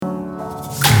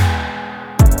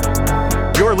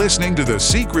You're listening to the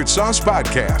Secret Sauce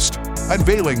Podcast,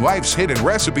 unveiling life's hidden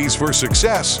recipes for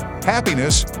success,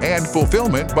 happiness, and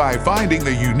fulfillment by finding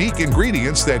the unique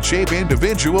ingredients that shape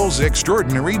individuals'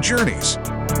 extraordinary journeys.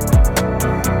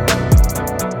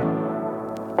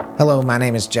 Hello, my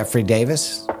name is Jeffrey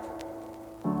Davis.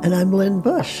 And I'm Lynn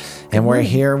Bush. And we're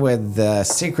here with the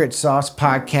Secret Sauce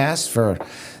Podcast for,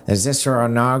 is this our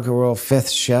inaugural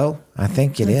 5th show? I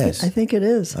think it is. I think it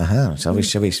is. So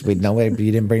we know you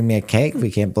didn't bring me a cake.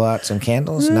 We can't blow out some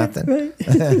candles, nothing.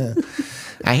 Right.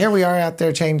 I hear we are out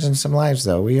there changing some lives,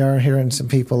 though. We are hearing some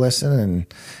people listen,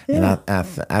 and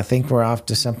I think we're off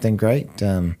to something great.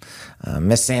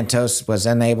 Miss Santos was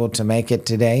unable to make it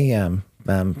today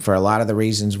for a lot of the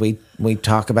reasons we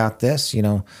talk about this,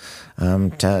 to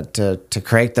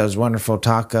create those wonderful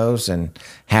tacos and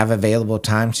have available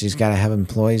time. She's got to have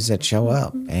employees that show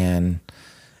up, and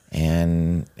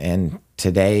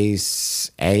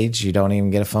today's age, you don't even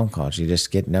get a phone call. You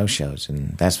just get no-shows,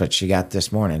 and that's what she got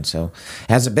this morning. So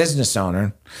as a business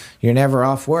owner, you're never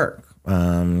off work.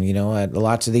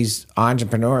 Lots of these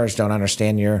entrepreneurs don't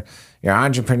understand your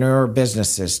entrepreneur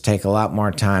businesses take a lot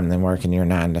more time than working your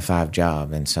 9-to-5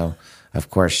 job. And so, of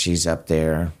course, she's up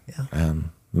there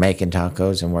making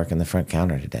tacos and working the front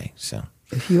counter today. So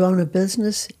if you own a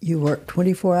business, you work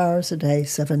 24 hours a day,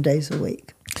 7 days a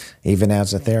week. Even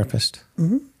as a therapist?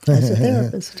 Mm-hmm. As a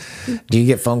therapist. Do you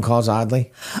get phone calls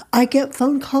oddly? I get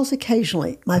phone calls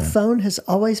occasionally. My phone has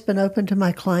always been open to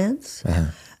my clients,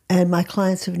 and my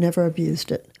clients have never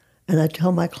abused it. And I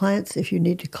tell my clients, if you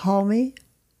need to call me,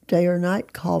 day or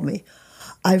night, call me.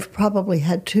 I've probably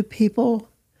had 2 people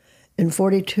in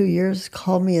 42 years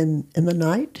call me in the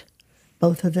night.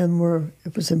 Both of them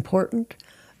it was important.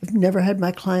 I've never had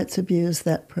my clients abuse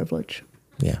that privilege.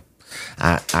 Yeah.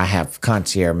 I have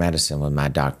concierge medicine with my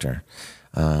doctor,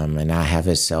 and I have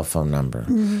his cell phone number.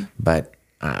 Mm-hmm. But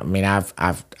I mean,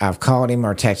 I've called him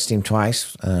or texted him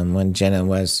twice. When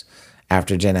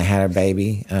after Jenna had her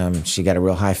baby, she got a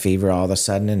real high fever all of a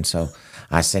sudden, and so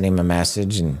I sent him a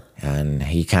message, and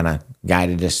he kind of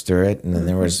guided us through it. And then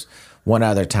there was one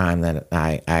other time that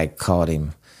I called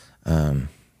him.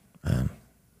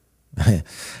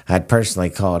 I'd personally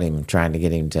called him trying to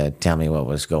get him to tell me what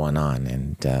was going on,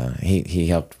 and he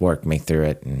helped work me through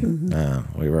it, and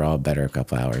we were all better a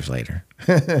couple hours later.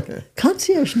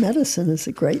 Concierge medicine is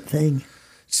a great thing.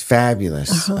 It's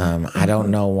fabulous. I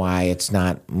don't know why it's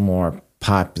not more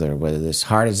popular, with as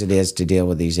hard as it is to deal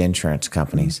with these insurance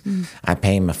companies. I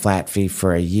pay them a flat fee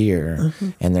for a year,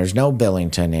 and there's no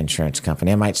billing to an insurance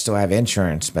company. I might still have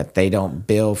insurance, but they don't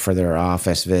bill for their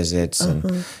office visits,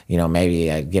 and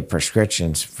maybe I get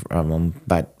prescriptions from them,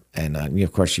 but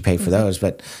of course you pay for those.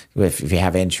 But if you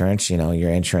have insurance,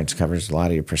 your insurance covers a lot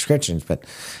of your prescriptions. But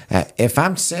if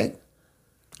I'm sick,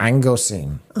 I can go see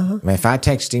him. If I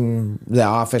text him the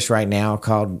office right now,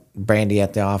 called Brandy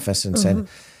at the office and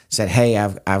said, hey,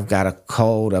 I've got a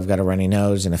cold, I've got a runny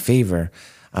nose and a fever.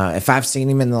 If I've seen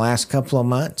him in the last couple of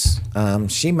months,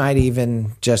 she might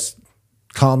even just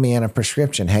call me in a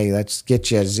prescription. Hey, let's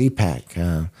get you a Z-Pack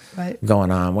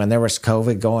going on. When there was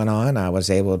COVID going on, I was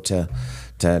able to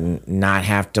not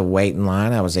have to wait in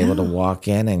line. I was able to walk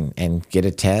in and get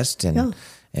a test. And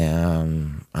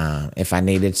if I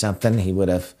needed something, he would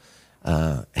have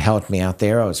helped me out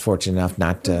there. I was fortunate enough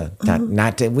not to.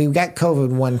 We got COVID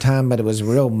one time, but it was a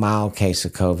real mild case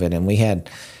of COVID, and we had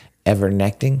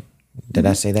ivermectin. Did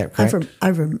I say that correct?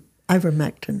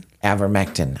 Ivermectin.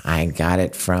 Ivermectin. I got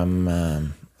it from,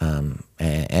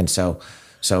 and so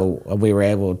we were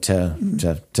able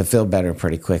to feel better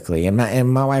pretty quickly. And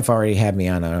my wife already had me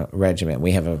on a regimen.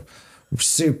 We have a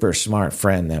super smart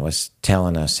friend that was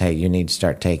telling us, hey, you need to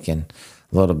start taking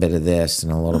a little bit of this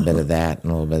and a little bit of that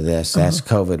and a little bit of this as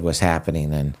COVID was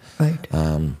happening. And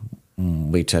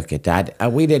we took it.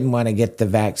 We didn't want to get the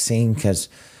vaccine because,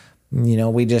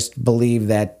 we just believed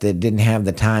that they didn't have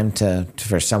the time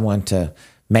for someone to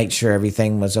make sure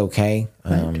everything was okay.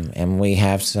 And we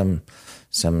have some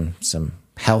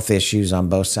health issues on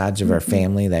both sides of our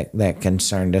family that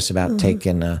concerned us about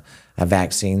taking a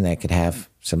vaccine that could have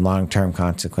some long-term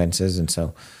consequences. And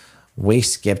so we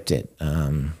skipped it,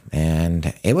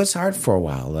 and it was hard for a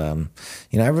while.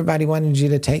 Everybody wanted you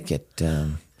to take it.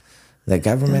 The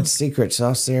government's secret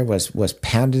sauce there was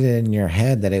pounded in your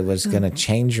head that it was going to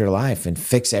change your life and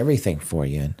fix everything for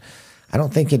you. And I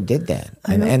don't think it did that.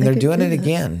 And they're doing it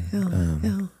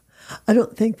again. I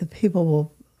don't think the people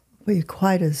will be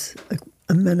quite as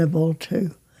amenable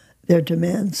to their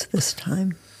demands this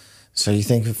time. So you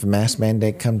think if a mask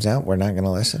mandate comes out, we're not going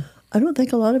to listen? I don't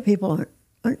think a lot of people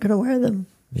aren't going to wear them.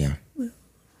 Yeah.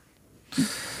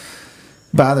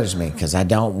 Bothers me because I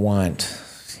don't want,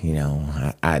 you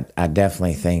know, I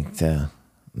definitely think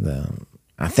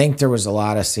I think there was a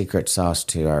lot of secret sauce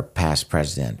to our past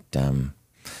president.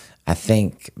 I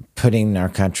think putting our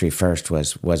country first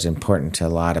was important to a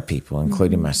lot of people,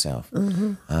 including myself.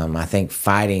 I think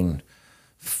fighting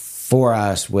for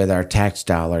us with our tax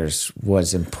dollars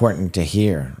was important to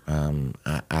hear.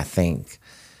 I think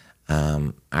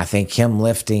him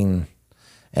lifting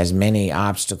as many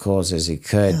obstacles as he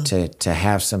could to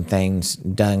have some things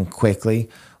done quickly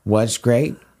was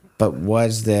great, but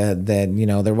was there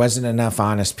wasn't enough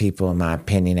honest people, in my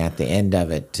opinion, at the end of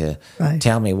it to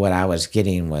tell me what I was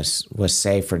getting was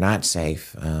safe or not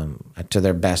safe, to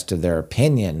their best of their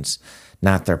opinions,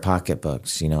 not their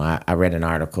pocketbooks. You know, I read an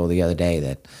article the other day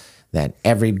that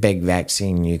every big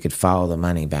vaccine, you could follow the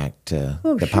money back to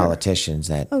politicians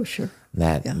that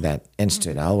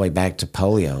instituted, all the way back to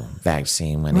polio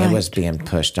vaccine when it was being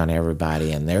pushed on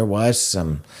everybody, and there was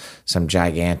some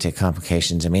gigantic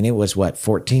complications. I mean, it was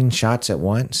 14 shots at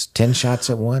once, 10 shots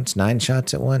at once, 9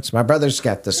 shots at once. My brother's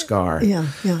got the scar.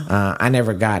 I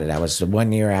never got it. I was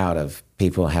 1 year out of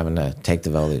people having to take the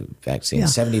polio vaccine.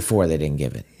 74, they didn't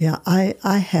give it. Yeah,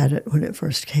 I had it when it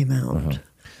first came out.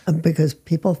 Because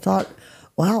people thought,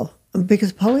 wow,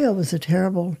 because polio was a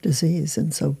terrible disease,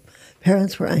 and so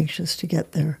parents were anxious to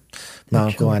get their My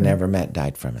uncle children. I never met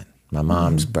died from it. My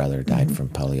mom's brother died from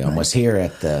polio and was here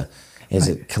at is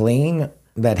it Killeen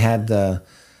that had the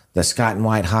Scott and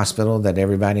White Hospital that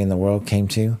everybody in the world came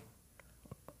to?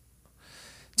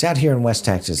 It's out here in West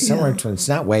Texas, somewhere between, it's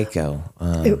not Waco.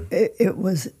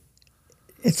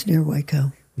 It's near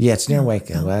Waco. Yeah, it's near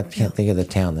Waco. Well, I can't think of the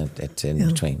town that's in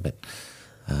between, but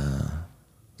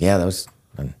those,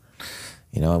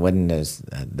 you know, it wasn't as,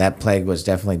 that plague was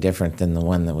definitely different than the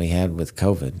one that we had with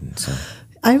COVID. And so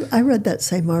I read that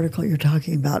same article you're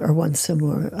talking about, or one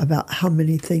similar, about how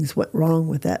many things went wrong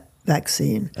with that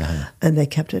vaccine, and they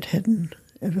kept it hidden.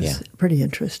 It was pretty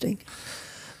interesting,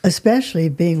 especially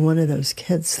being one of those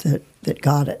kids that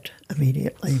got it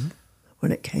immediately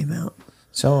when it came out.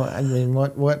 So, I mean,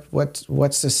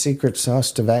 what's the secret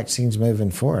sauce to vaccines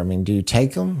moving forward? I mean, do you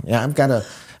take them? Yeah, I've got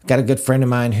a good friend of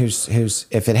mine who's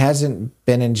if it hasn't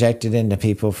been injected into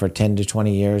people for 10 to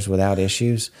 20 years without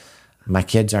issues, my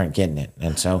kids aren't getting it.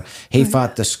 And so he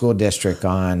fought the school district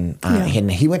on, and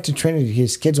he went to Trinity.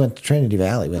 His kids went to Trinity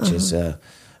Valley, which is a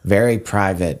very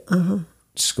private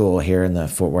school here in the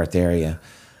Fort Worth area.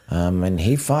 And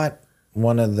he fought he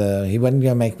wasn't going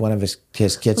to make one of his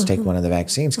kids take one of the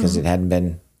vaccines because it hadn't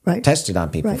been tested on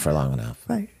people for long enough.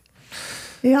 Right.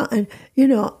 Yeah, and you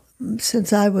know,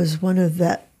 since I was one of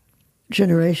that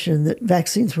generation that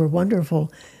vaccines were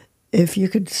wonderful, if you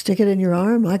could stick it in your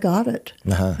arm, I got it.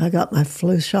 I got my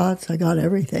flu shots. I got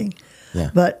everything.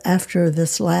 Yeah. But after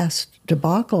this last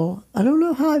debacle, I don't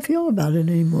know how I feel about it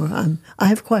anymore. I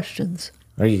have questions.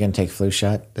 Are you going to take a flu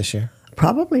shot this year?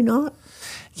 Probably not.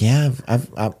 Yeah,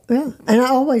 and I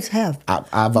always have.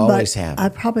 I've always have. I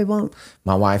probably won't.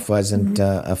 My wife wasn't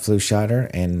a flu shotter,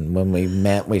 and when we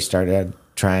met, we started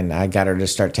trying. I got her to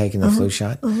start taking the flu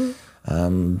shot.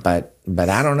 But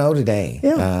I don't know today.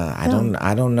 I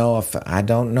don't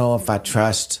know if I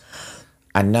trust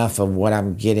enough of what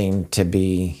I'm getting to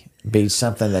be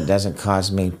something that doesn't cause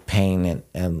me pain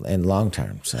in long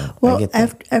term. So well, I get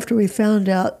that. After we found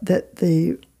out that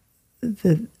the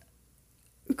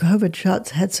COVID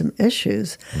shots had some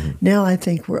issues, now I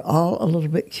think we're all a little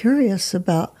bit curious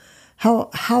about how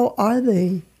are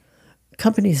the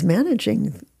companies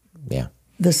managing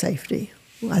the safety.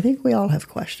 I think we all have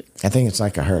questions. I think it's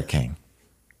like a hurricane.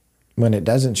 When it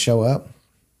doesn't show up,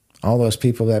 all those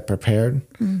people that prepared,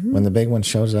 when the big one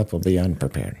shows up, will be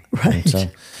unprepared. Right. And so,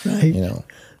 you know,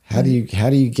 how do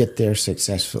you get there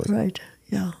successfully? Right.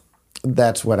 Yeah.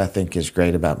 That's what I think is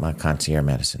great about my concierge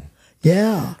medicine.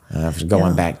 Yeah.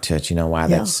 Going back to it, you know, why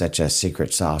that's such a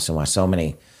secret sauce and why so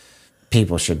many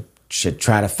people should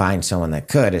try to find someone that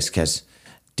could is because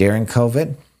during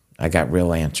COVID, I got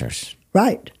real answers.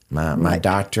 Right. My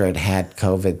doctor had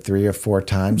COVID 3 or 4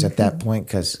 times at that point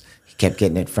because he kept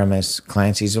getting it from his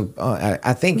clients.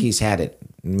 I think he's had it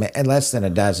less than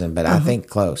a dozen, but I think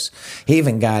close. He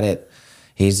even got it.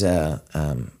 He's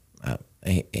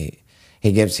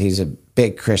he's a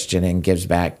big Christian and gives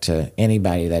back to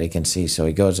anybody that he can see. So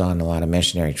he goes on a lot of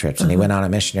missionary trips, and he went on a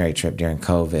missionary trip during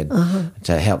COVID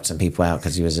to help some people out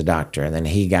because he was a doctor. And then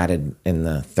he got it in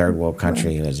the third world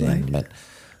country he was in.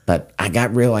 But I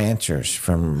got real answers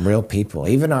from real people.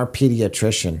 Even our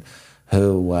pediatrician,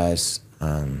 who was,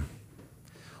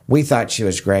 we thought she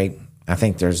was great. I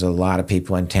think there's a lot of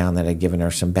people in town that had given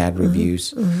her some bad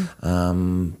reviews.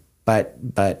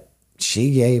 But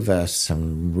she gave us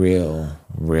some real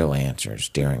answers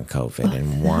during COVID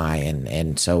and why.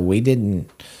 And so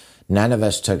none of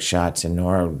us took shots, and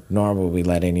nor will we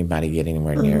let anybody get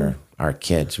anywhere near our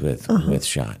kids with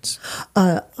shots.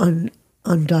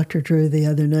 On Dr. Drew the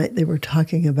other night, they were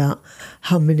talking about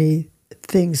how many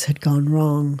things had gone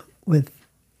wrong with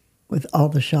all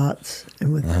the shots,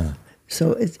 and with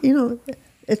so it's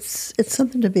it's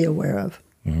something to be aware of.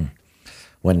 Mm-hmm.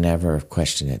 Would never have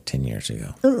questioned it 10 years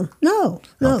ago. No.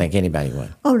 I don't think anybody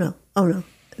would. Oh no,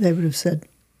 they would have said,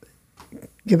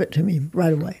 "Give it to me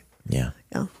right away." Yeah.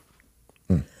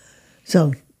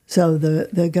 So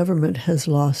the government has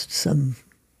lost some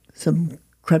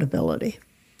credibility.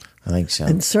 I think so.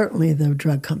 And certainly the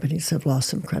drug companies have lost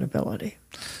some credibility.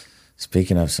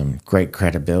 Speaking of some great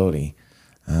credibility,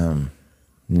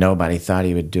 nobody thought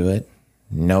he would do it.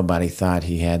 Nobody thought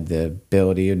he had the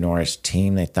ability, nor his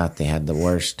team. They thought they had the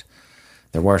worst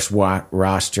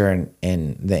roster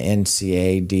in the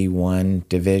NCAA D1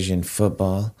 division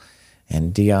football.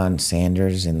 And Deion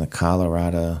Sanders in the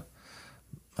Colorado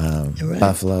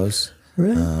Buffaloes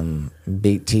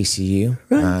beat TCU.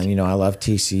 Right. I love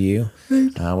TCU.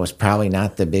 Right. I was probably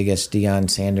not the biggest Deion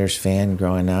Sanders fan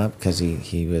growing up because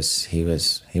he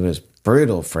was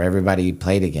brutal for everybody he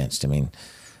played against. I mean,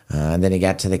 and then he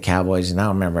got to the Cowboys, and I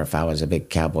don't remember if I was a big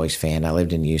Cowboys fan. I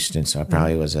lived in Houston, so I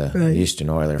probably was a Houston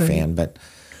Oilers fan. But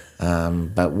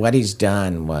what he's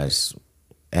done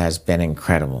has been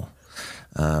incredible.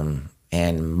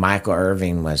 And Michael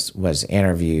Irvin was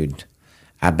interviewed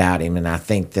about him, and I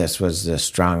think this was the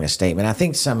strongest statement. I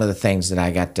think some of the things that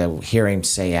I got to hear him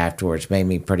say afterwards made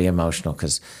me pretty emotional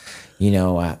because,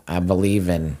 I believe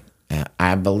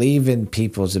in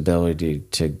people's ability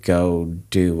to go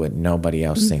do what nobody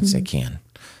else thinks they can.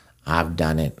 I've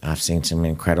done it. I've seen some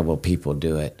incredible people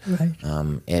do it. Right.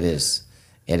 It is.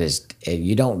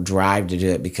 You don't drive to do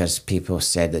it because people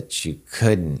said that you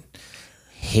couldn't.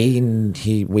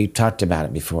 We've talked about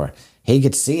it before. He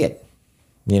could see it.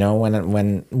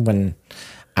 When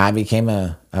I became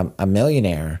a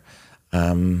millionaire,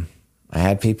 I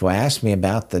had people ask me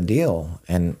about the deal,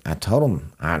 and I told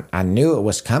them I knew it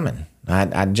was coming.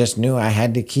 I just knew I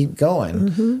had to keep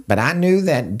going, but I knew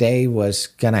that day was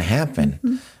going to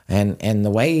happen. And the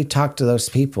way he talked to those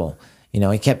people,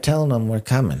 he kept telling them, "We're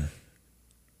coming.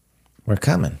 We're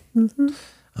coming."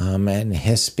 And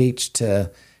his speech to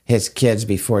his kids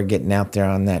before getting out there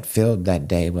on that field that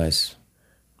day was,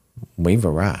 "We've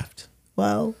arrived.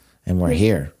 Wow. And we're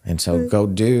here. And so go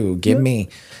give me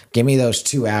those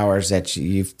 2 hours that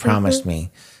you've promised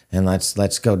me, and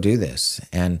let's go do this."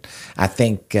 And I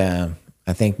think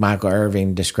Michael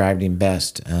Irvin described him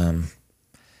best.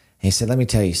 He said, "Let me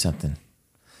tell you something.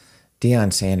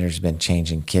 Deion Sanders has been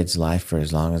changing kids' life for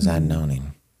as long as I've known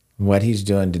him. What he's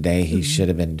doing today, he should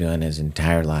have been doing his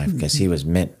entire life because he was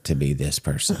meant to be this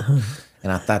person."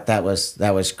 And I thought that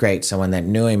was great. Someone that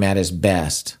knew him at his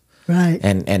best. Right.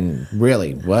 And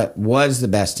really, what was the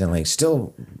best in the league?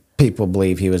 Still, people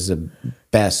believe he was the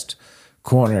best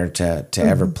corner to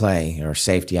ever play, or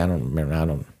safety. I don't remember. I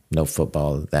don't know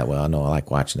football that well. I know I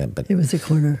like watching it, but He was a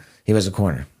corner. he was a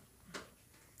corner.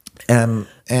 And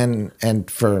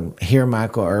for hear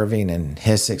Michael Irvin and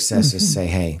his successes say,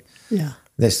 "Hey, Yeah.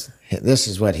 this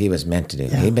is what he was meant to do."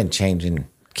 He'd been changing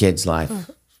kids' life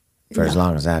for as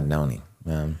long as I'd known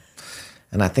him.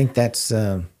 And I think that's.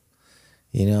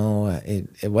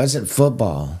 It wasn't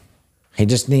football. He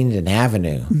just needed an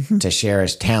avenue to share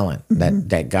his talent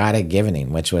that God had given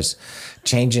him, which was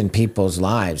changing people's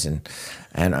lives. And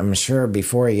I'm sure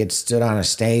before he had stood on a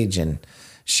stage and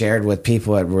shared with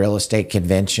people at a real estate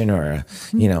convention or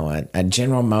a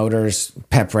General Motors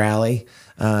pep rally,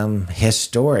 his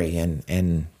story,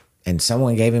 and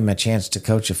someone gave him a chance to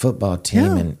coach a football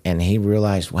team, and he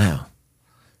realized, wow,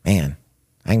 man,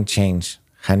 I can change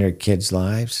 100 kids'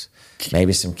 lives.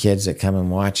 Maybe some kids that come and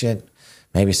watch it.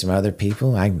 Maybe some other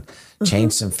people. I can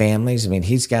change some families. I mean,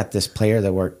 he's got this player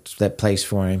that plays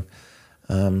for him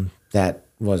that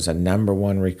was a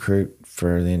 #1 recruit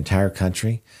for the entire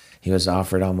country. He was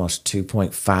offered almost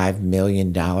 $2.5 million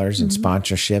in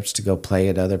sponsorships to go play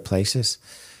at other places.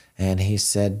 And he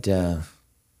said,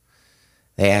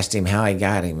 they asked him how he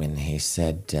got him, and he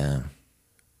said,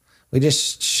 we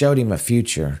just showed him a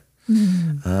future.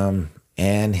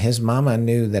 And his mama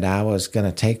knew that I was going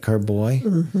to take her boy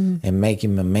and make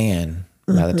him a man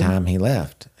by the time he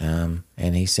left. And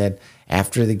he said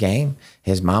after the game,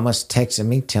 his mama's texting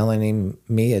me, telling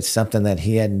me it's something that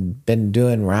he hadn't been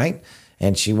doing right,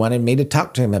 and she wanted me to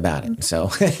talk to him about it. So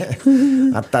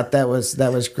I thought that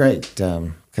was great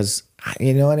because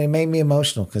and it made me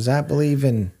emotional because I believe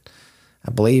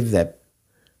that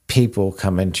people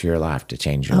come into your life to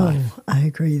change your life. I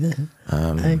agree then.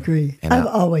 I agree. I've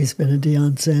always been a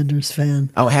Deion Sanders fan.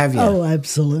 Oh, have you? Oh,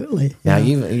 absolutely. Now,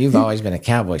 yeah. you've always been a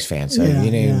Cowboys fan, so Yeah,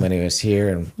 you knew yeah. when he was here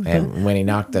and when he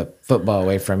knocked the football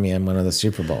away from you in one of the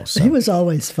Super Bowls. So. He was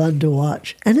always fun to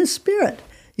watch. And his spirit,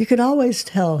 you could always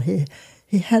tell he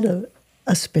had a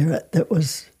spirit that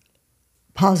was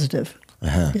positive.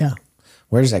 Yeah.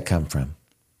 Where does that come from?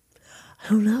 I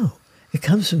don't know. It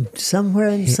comes from somewhere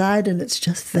inside, and it's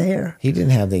just there. He didn't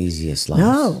have the easiest life.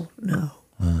 No.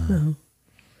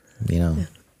 You know.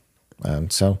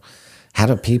 So, how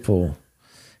do people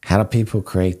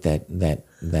create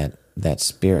that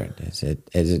spirit?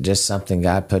 Is it just something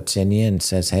God puts in you and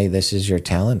says, "Hey, this is your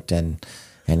talent, and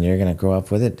you're going to grow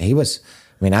up with it"?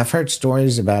 I've heard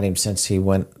stories about him since he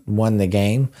won the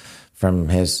game, from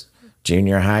his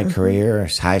junior high career,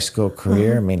 his high school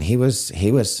career. He was.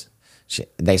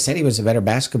 They said he was a better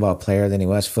basketball player than he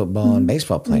was football and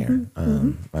baseball player.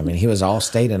 He was all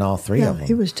state in all three of them.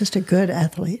 He was just a good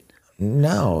athlete.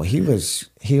 No, he was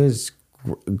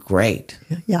great.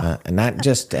 Yeah. Not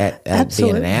just at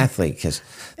being an athlete, because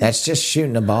that's just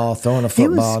shooting a ball, throwing a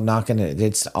football, knocking it.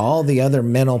 It's all the other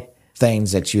mental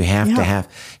things that you have to have.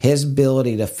 His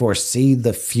ability to foresee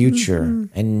the future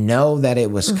and know that it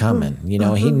was coming. You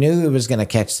know, he knew he was going to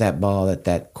catch that ball at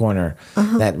that corner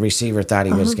that receiver thought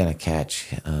he was going to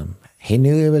catch. He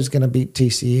knew he was going to beat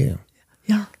TCU.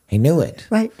 Yeah. He knew it.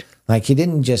 Right. Like, he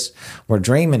didn't just were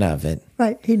dreaming of it.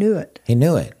 Right. He knew it. He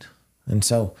knew it. And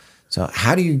so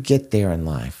how do you get there in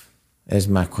life is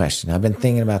my question. I've been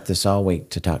thinking about this all week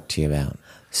to talk to you about.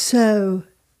 So,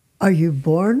 are you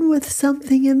born with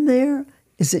something in there?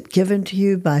 Is it given to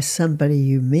you by somebody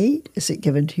you meet? Is it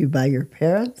given to you by your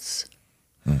parents?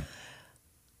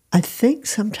 I think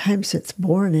sometimes it's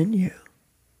born in you.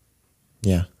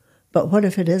 Yeah. But what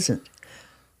if it isn't?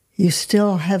 You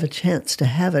still have a chance to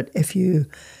have it if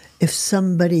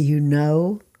somebody you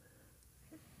know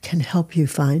can help you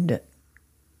find it.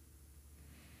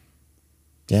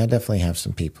 Yeah, I definitely have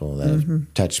some people that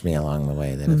have touched me along the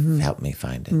way that have helped me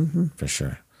find it, for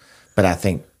sure. But I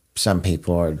think some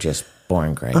people are just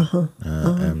born great. I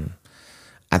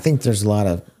think there's a lot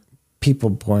of people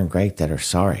born great that are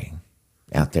sorry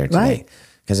out there today,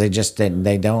 because they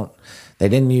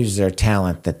didn't use their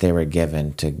talent that they were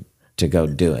given to go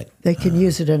do it. They can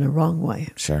use it in a wrong way.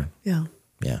 Sure. Yeah.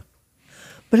 Yeah.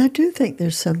 But I do think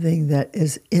there's something that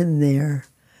is in there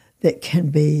that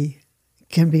can be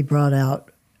brought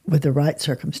out with the right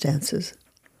circumstances.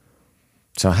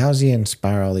 So how does he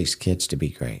inspire all these kids to be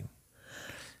great?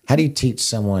 How do you teach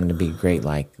someone to be great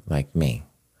like me?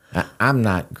 I'm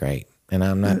not great, and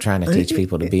I'm not trying to teach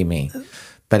people to be me.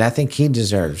 But I think he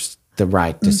deserves the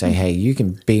right to say, hey, you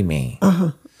can be me.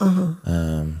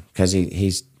 Because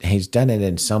he's done it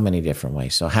in so many different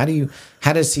ways. So how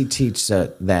does he teach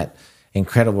that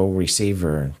incredible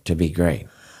receiver to be great?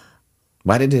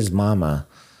 Why did his mama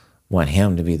want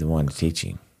him to be the one to teach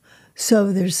him?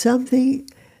 So there's something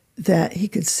that he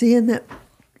could see in that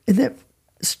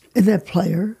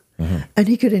player, and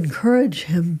he could encourage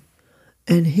him,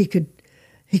 and he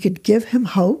could give him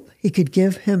hope. He could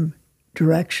give him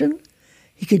direction.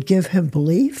 He could give him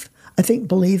belief. I think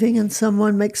believing in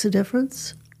someone makes a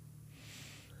difference.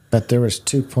 But there was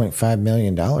 $2.5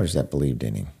 million that believed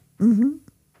in him.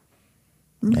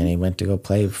 And he went to go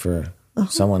play for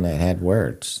someone that had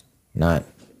words, not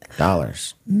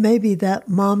dollars. Maybe that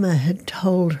mama had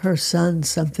told her son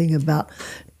something about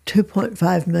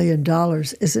 $2.5 million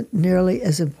isn't nearly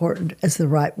as important as the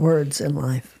right words in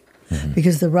life.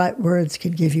 Because the right words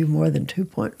can give you more than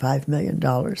 $2.5 million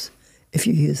if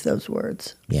you use those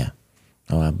words. Yeah.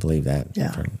 Oh, I believe that.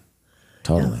 Yeah.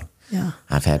 Totally. Yeah.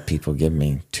 I've had people give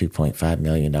me $2.5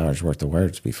 million worth of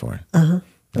words before.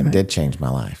 It did change my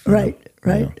life. Right.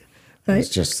 It's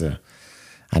just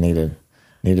I need a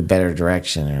better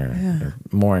direction or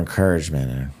more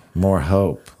encouragement or more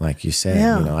hope, like you said.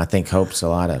 Yeah. I think hope's a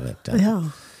lot of it.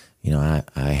 Yeah.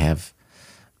 I have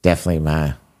definitely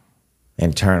my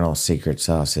internal secret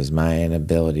sauce is my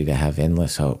inability to have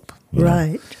endless hope.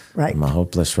 Right. I'm a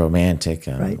hopeless romantic.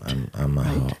 I'm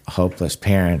a hopeless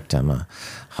parent. I'm a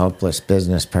hopeless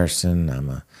business person. I'm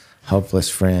a hopeless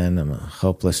friend. I'm a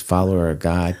hopeless follower of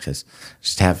God, because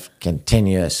just have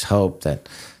continuous hope that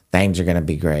things are going to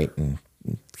be great and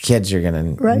kids are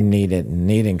going to need it and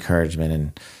need encouragement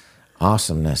and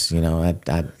awesomeness.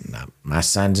 My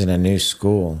son's in a new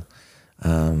school,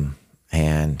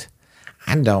 and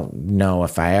I don't know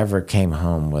if I ever came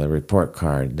home with a report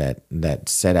card that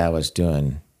said I was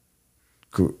doing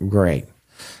great.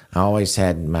 I always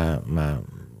had my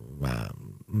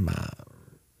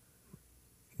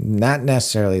not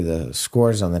necessarily the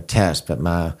scores on the test, but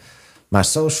my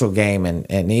social game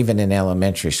and even in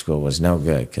elementary school was no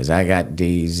good because I got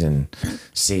D's and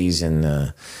C's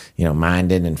and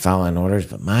minded and following orders.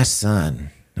 But my son,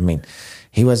 I mean,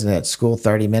 he wasn't at school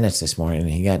 30 minutes this morning.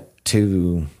 He got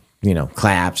 2,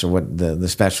 claps or what the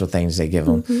special things they give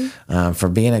him for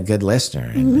being a good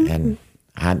listener. And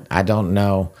I don't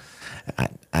know.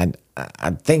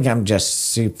 I think I'm just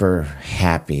super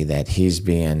happy that he's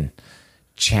being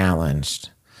challenged,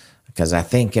 because I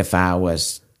think if I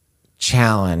was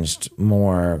challenged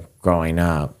more growing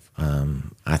up,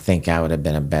 I think I would have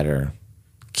been a better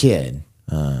kid.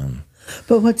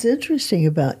 But what's interesting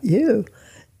about you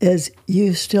is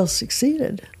you still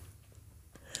succeeded.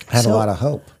 Had a lot of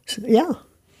hope. Yeah.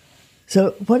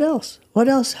 So what else? What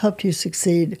else helped you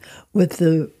succeed with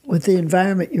the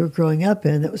environment you were growing up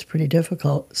in that was pretty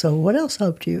difficult? So what else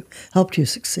helped you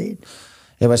succeed?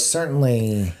 It was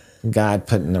certainly God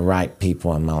putting the right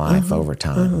people in my life over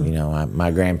time.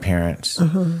 My grandparents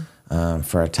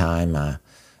for a time,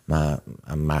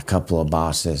 my couple of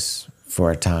bosses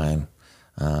for a time.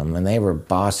 And they were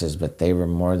bosses, but they were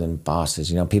more than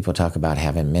bosses. People talk about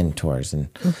having mentors, and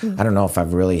I don't know if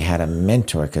I've really had a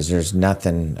mentor, because there's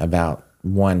nothing about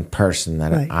one person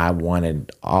that I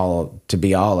wanted to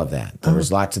be all of that. There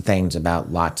was lots of things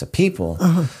about lots of people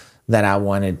that I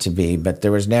wanted to be, but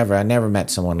I never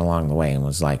met someone along the way and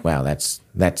was like, wow,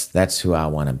 that's who I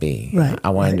want to be. Right,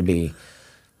 I wanted to be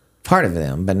part of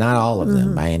them, but not all of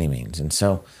them by any means. And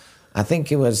so I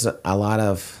think it was a lot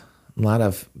of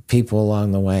people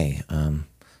along the way.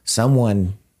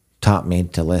 Someone taught me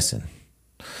to listen.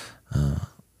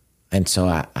 And so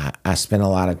I spent a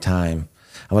lot of time.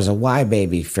 I was a why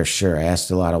baby for sure. I asked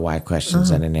a lot of why questions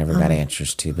that I never got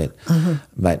answers to.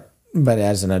 But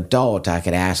as an adult, I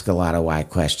could ask a lot of why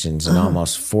questions and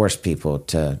almost force people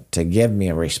to give me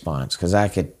a response, because I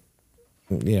could,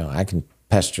 I can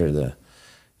pester the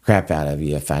crap out of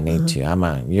you if I need to.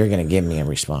 You're going to give me a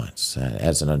response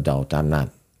as an adult.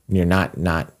 You're not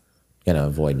going to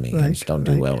avoid me. I just don't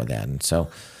do well with that. And so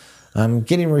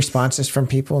getting responses from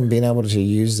people and being able to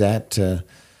use that to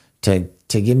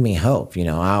give me hope.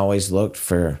 I always looked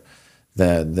for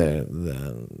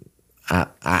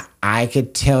I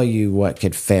could tell you what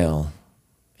could fail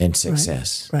in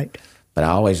success. Right. But I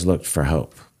always looked for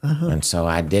hope. And so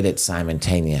I did it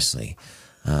simultaneously,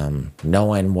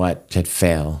 knowing what could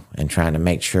fail and trying to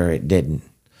make sure it didn't.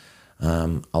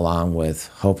 Along with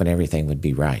hoping everything would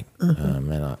be right.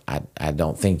 And I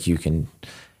don't think you can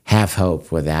have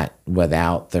hope without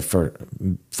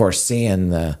foreseeing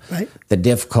the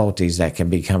difficulties that can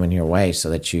be coming your way, so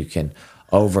that you can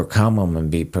overcome them and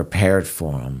be prepared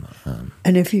for them.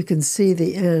 And if you can see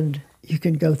the end, you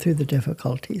can go through the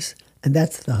difficulties, and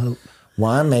that's the hope.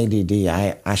 Well, I'm ADD.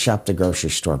 I shop the grocery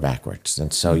store backwards.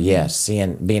 And so, yes,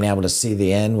 being able to see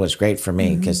the end was great for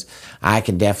me, because I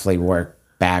could definitely work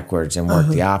backwards and work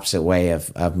the opposite way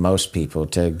of most people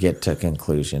to get to a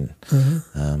conclusion.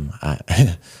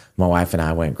 My wife and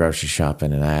I went grocery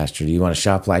shopping, and I asked her, do you want to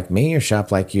shop like me or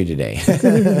shop like you today?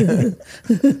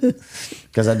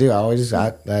 Because I do always,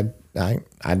 I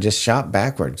just shop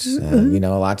backwards.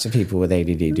 Lots of people with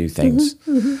ADD do things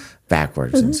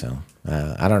backwards. And so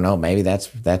I don't know, maybe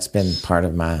that's been part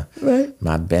of my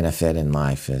benefit in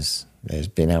life is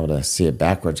being able to see it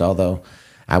backwards. Although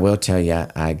I will tell you,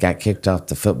 I got kicked off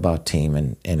the football team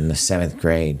in the 7th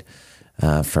grade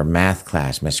for math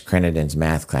class, Miss Creniden's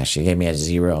math class. She gave me a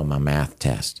 0 on my math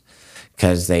test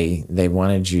because they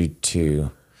wanted you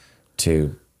to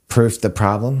proof the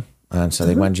problem. And so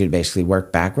they wanted you to basically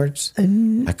work backwards.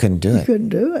 And I couldn't do it. You couldn't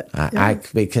do it.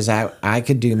 Because I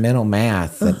could do mental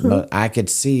math. But I could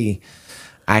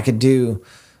do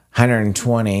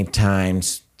 120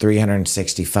 times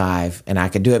 365, and I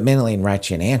could do it mentally and write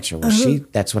you an answer. Well,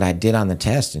 that's what I did on the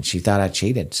test, and she thought I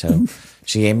cheated. So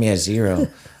she gave me a 0.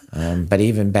 But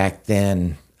even back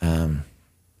then,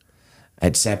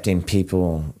 accepting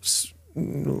people,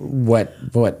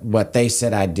 what they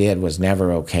said I did was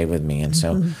never okay with me. And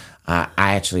so I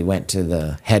actually went to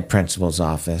the head principal's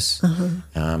office.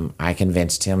 I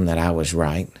convinced him that I was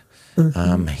right.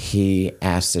 He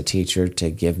asked the teacher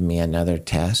to give me another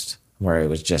test where it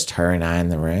was just her and I in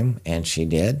the room, and she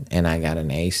did, and I got an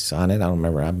ace on it. I don't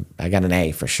remember. I got an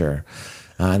A for sure.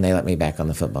 And they let me back on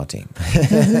the football team.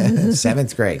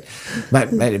 7th grade.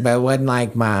 But it wasn't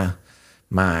like my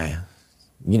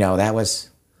that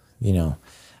was, I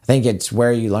think it's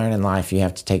where you learn in life you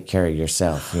have to take care of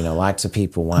yourself. Lots of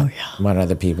people want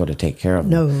other people to take care of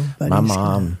them. My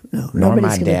mom nor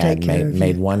my dad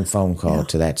made one phone call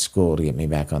to that school to get me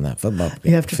back on that football field.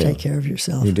 You have to take care of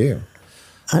yourself. You do.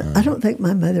 I don't think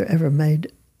my mother ever made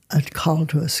a call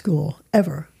to a school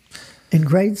ever, in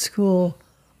grade school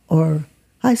or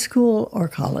high school or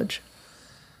college.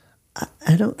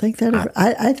 I don't think that ever.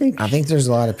 I think there's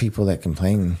a lot of people that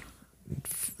complain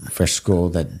for school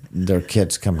that their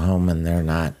kids come home and they're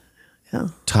not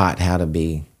taught how to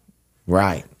be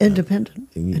right.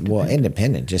 Independent. Well,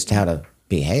 independent, just how to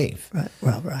behave. Right.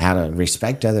 Well, right. How to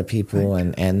respect other people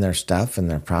and their stuff and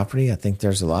their property. I think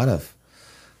there's a lot of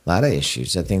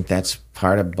issues. I think that's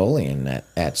part of bullying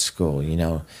at school. You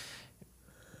know,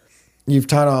 you've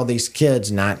taught all these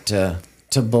kids not to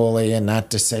bully and not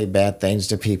to say bad things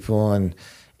to people and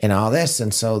all this.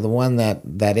 And so the one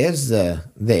that is the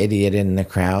idiot in the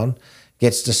crowd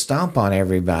gets to stomp on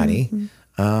everybody.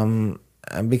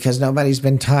 Because nobody's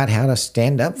been taught how to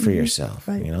stand up for yourself.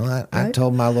 Right. You know, I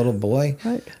told my little boy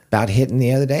about hitting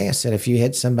the other day. I said, if you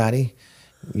hit somebody,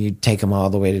 you take them all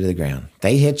the way to the ground.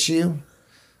 They hit you,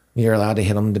 you're allowed to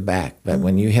hit them to back. But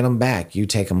when you hit them back, you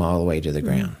take them all the way to the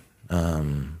ground.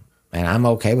 And I'm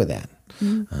okay with that.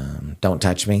 Don't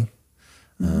touch me.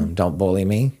 Don't bully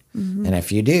me. And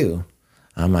if you do,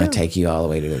 I'm going to take you all the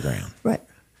way to the ground. Right.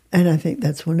 And I think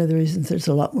that's one of the reasons there's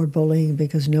a lot more bullying,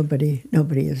 because nobody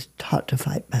is taught to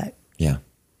fight back. Yeah.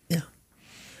 Yeah.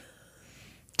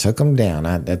 Took them down.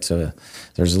 There's a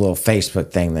little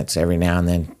Facebook thing that's every now and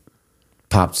then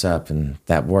pops up, and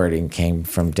that wording came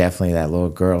from definitely that little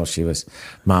girl.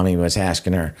 Mommy was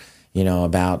asking her, you know,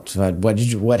 about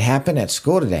what happened at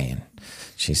school today, and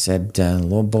she said,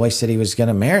 little boy said he was going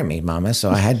to marry me, Mama, so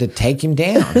I had to take him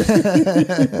down.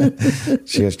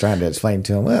 She was trying to explain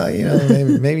to him, well, you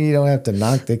know, maybe you don't have to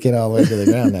knock the kid all the way to the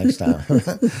ground next time.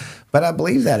 But I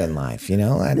believe that in life, you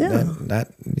know,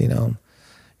 that you know,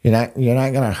 you're not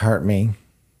going to hurt me.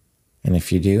 And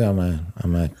if you do, I'm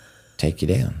going to take you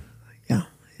down. Yeah,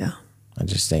 yeah. I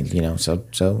just think, you know, so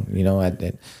you know,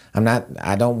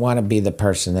 I don't want to be the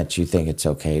person that you think it's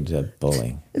okay to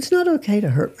bully. It's not okay to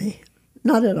hurt me.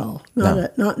 Not at all.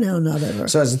 Not now, not ever.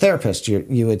 So as a therapist,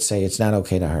 you would say it's not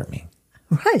okay to hurt me.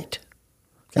 Right.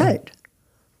 Okay. Right.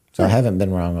 So I haven't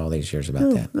been wrong all these years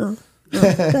about that. No.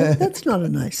 That's not a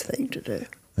nice thing to do.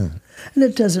 And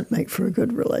it doesn't make for a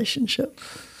good relationship.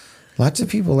 Lots of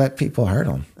people let people hurt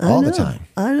them all the time.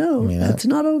 I know. I mean, that's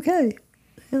not okay.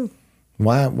 Yeah.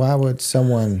 Why would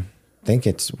someone think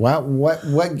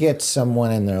what gets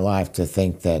someone in their life to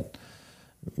think that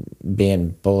being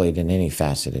bullied in any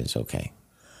facet is okay?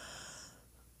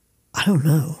 I don't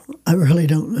know. I really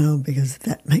don't know, because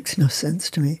that makes no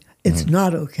sense to me. It's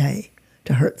not okay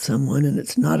to hurt someone, and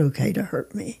it's not okay to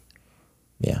hurt me.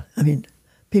 Yeah. I mean,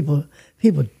 people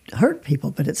hurt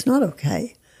people, but it's not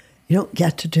okay. You don't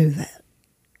get to do that.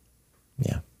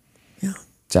 Yeah. Yeah.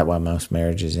 Is that why most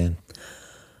marriages end?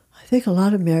 I think a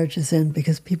lot of marriages end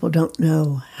because people don't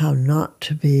know how not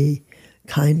to be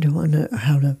kind to one another,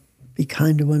 how to be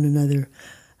kind to one another,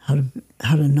 how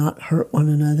to not hurt one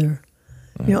another.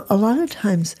 You know, a lot of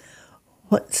times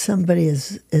what somebody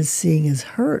is seeing as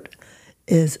hurt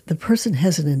is the person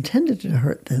hasn't intended to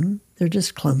hurt them. They're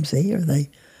just clumsy, or they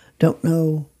don't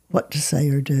know what to say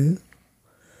or do.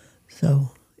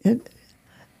 So in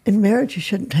marriage, you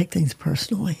shouldn't take things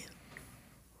personally.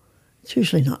 It's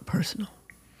usually not personal.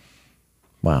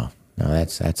 Wow. No,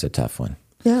 that's a tough one.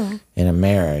 Yeah. In a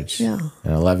marriage, Yeah.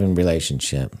 in a loving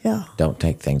relationship, Yeah. don't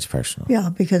take things personal. Yeah,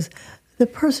 because the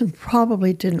person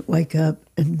probably didn't wake up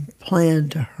and plan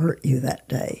to hurt you that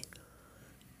day.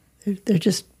 They're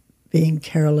just being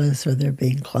careless, or they're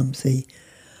being clumsy,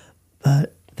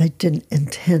 but they didn't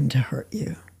intend to hurt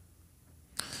you.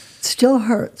 It still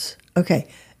hurts. Okay,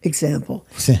 example.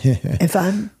 If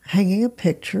I'm hanging a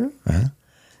picture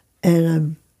and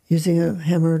I'm using a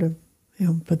hammer to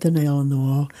put the nail on the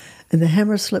wall, and the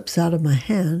hammer slips out of my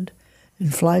hand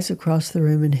and flies across the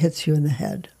room and hits you in the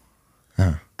head,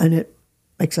 and it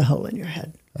makes a hole in your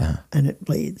head, and it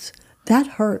bleeds. That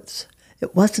hurts.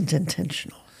 It wasn't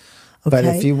intentional. Okay? But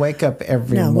if you wake up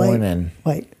every morning...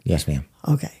 Wait. Yes, ma'am.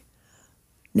 Okay.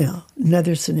 Now,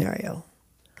 another scenario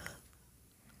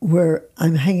where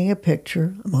I'm hanging a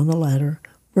picture, I'm on the ladder,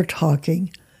 we're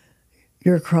talking,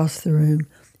 you're across the room,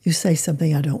 you say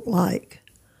something I don't like,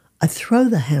 I throw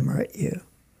the hammer at you.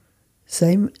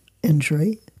 Same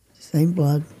injury, same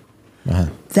blood.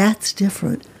 That's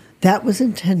different. That was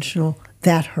intentional.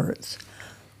 That hurts.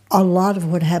 A lot of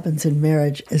what happens in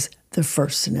marriage is the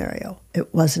first scenario.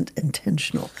 It wasn't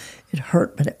intentional. It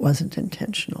hurt, but it wasn't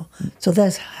intentional. So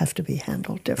those have to be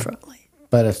handled differently.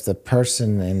 But if the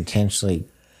person intentionally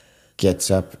gets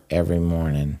up every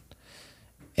morning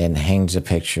and hangs a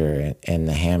picture and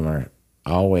the hammer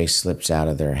always slips out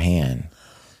of their hand,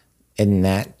 and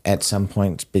that at some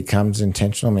point becomes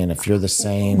intentional. I mean, if you're the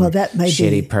same that may shitty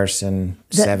be, person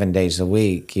 7 days a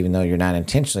week, even though you're not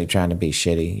intentionally trying to be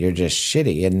shitty, you're just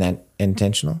shitty. Isn't that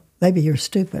intentional? Maybe you're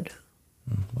stupid.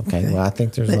 Okay. Well, I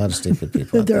think there's a lot of stupid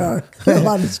people out There are a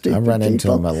lot of stupid I run into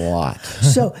people. them a lot.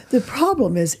 So the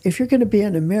problem is, if you're going to be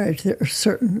in a marriage, there are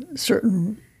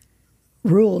certain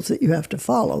rules that you have to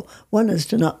follow. One is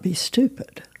to not be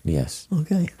stupid. Yes.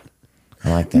 Okay.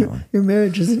 I like that one. Your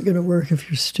marriage isn't going to work if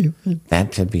you're stupid.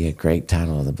 That could be a great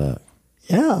title of the book.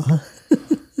 Yeah.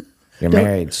 You're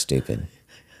married stupid.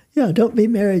 Yeah, don't be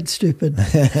married stupid.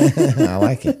 I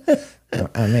like it.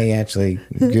 I may actually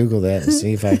Google that and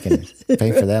see if I can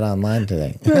pay for that online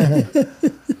today.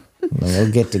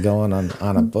 We'll get to going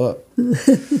on a book.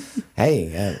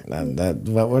 Hey,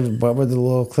 what were the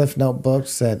little Cliff Note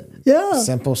books that? Yeah.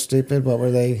 Simple, stupid. What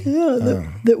were they? Yeah,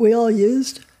 that we all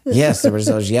used. Yes, there was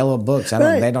those yellow books.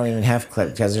 Right. They don't even have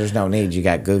Cliff because there's no need. You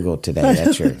got Google today.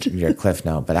 That's your Cliff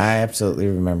Note. But I absolutely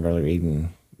remember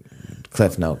reading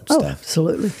Cliff Note Oh, stuff.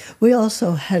 absolutely. We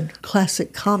also had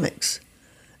classic comics.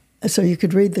 So you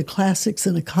could read the classics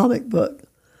in a comic book.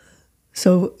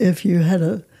 So if you had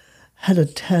a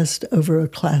test over a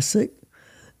classic,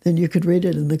 then you could read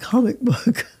it in the comic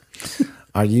book.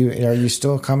 Are you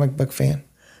still a comic book fan?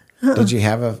 Did you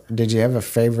have a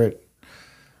favorite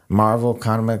Marvel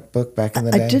comic book back in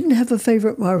the day? I didn't have a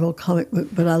favorite Marvel comic book,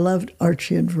 but I loved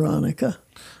Archie and Veronica.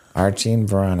 Archie and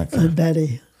Veronica. And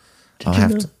Betty. I'll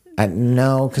have to.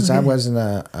 No, because I wasn't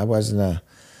a.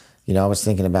 You know, I was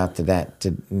thinking about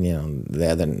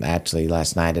actually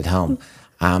last night at home.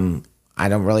 I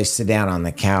don't really sit down on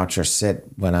the couch or sit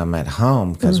when I'm at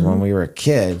home because when we were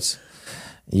kids,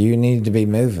 you needed to be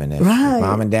moving. If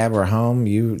mom and dad were home,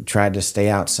 you tried to stay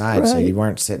outside, so you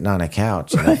weren't sitting on a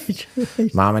couch. Right.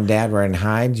 If mom and dad were in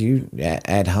hide, you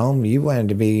at home, you wanted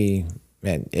to be.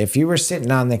 If you were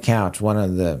sitting on the couch, one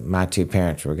of my two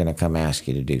parents were going to come ask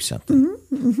you to do something.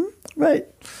 Right.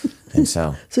 And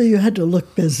so you had to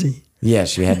look busy.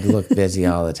 Yes, you had to look busy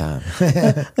all the time.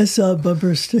 I saw a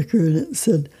bumper sticker and it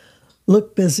said,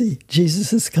 "Look busy,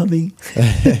 Jesus is coming."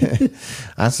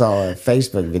 I saw a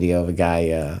Facebook video of a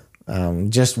guy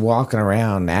just walking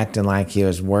around acting like he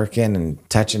was working and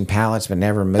touching pallets but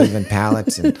never moving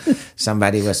pallets, and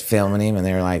somebody was filming him and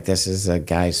they were like, "This is a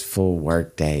guy's full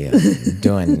work day of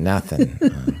doing nothing."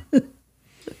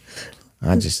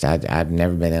 I've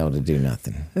never been able to do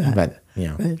nothing. Right. But you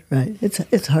know, Right.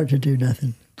 It's hard to do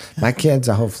nothing. my kids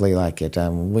hopefully like it.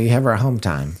 We have our home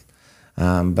time,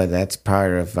 but that's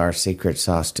part of our secret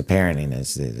sauce to parenting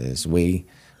is we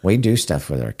do stuff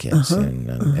with our kids, and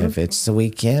if it's the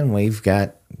weekend, we've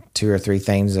got 2 or 3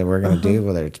 things that we're going to do,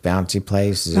 whether it's bouncy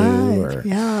place, zoo, or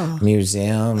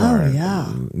museum, or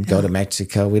go to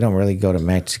Mexico. We don't really go to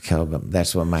Mexico, but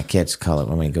that's what my kids call it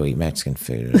when we go eat Mexican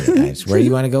food. Guys, where do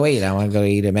you want to go eat? I want to go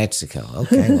eat in Mexico.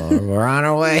 Okay, well, we're on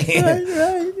our way.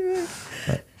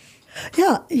 Right.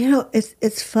 Yeah,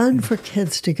 it's fun for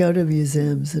kids to go to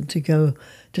museums and to go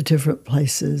to different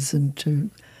places and to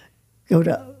go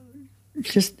to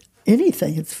just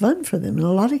anything. It's fun for them, and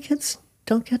a lot of kids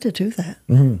don't get to do that.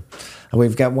 Mm-hmm.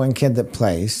 We've got one kid that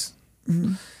plays,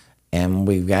 and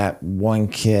we've got one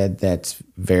kid that's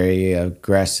very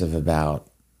aggressive about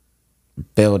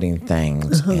building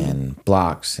things and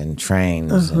blocks and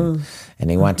trains, and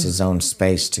he wants his own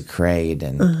space to create,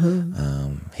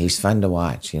 and he's fun to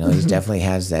watch. He definitely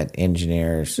has that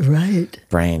engineer's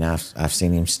brain. I've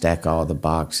seen him stack all the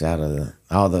blocks out of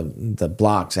the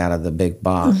blocks out of the big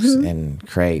box and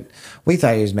create. We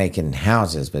thought he was making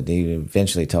houses, but he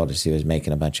eventually told us he was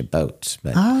making a bunch of boats.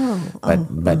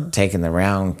 But taking the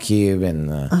round cube and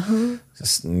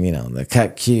the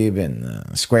cut cube and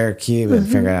the square cube and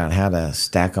figuring out how to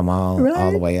stack them all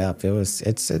the way up.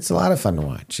 It's a lot of fun to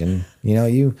watch, and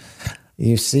you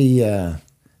see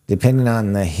depending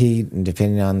on the heat and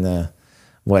depending on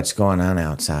what's going on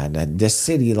outside. This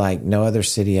city, like no other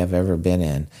city I've ever been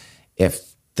in,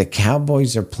 if the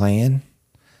Cowboys are playing,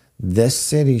 this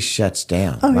city shuts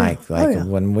down.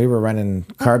 When we were running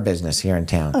car business here in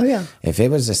town. If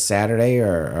it was a Saturday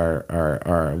or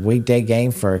a weekday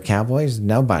game for Cowboys,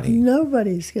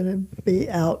 nobody's going to be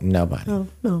out. Nobody.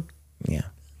 No. Yeah.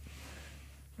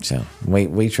 So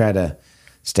we try to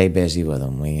stay busy with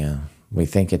them. We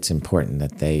think it's important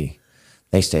that they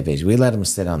stay busy. We let them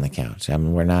sit on the couch. I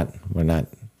mean, we're not wasn't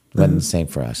the same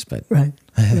for us, but right.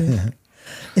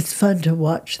 It's fun to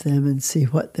watch them and see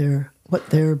what their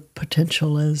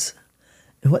potential is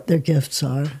and what their gifts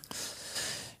are.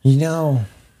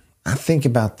 I think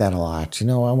about that a lot. I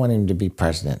want him to be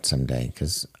president someday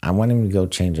because I want him to go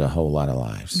change a whole lot of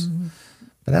lives.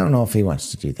 But I don't know if he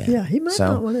wants to do that. Yeah, he might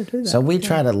not want to do that. So we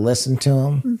try to listen to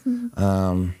him,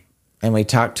 and we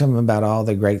talk to him about all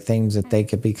the great things that they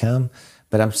could become.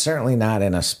 But I'm certainly not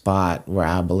in a spot where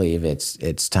I believe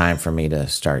it's time for me to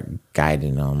start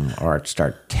guiding them or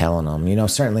start telling them. You know,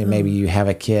 certainly maybe you have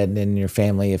a kid in your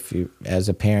family, if you, as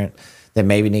a parent, that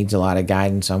maybe needs a lot of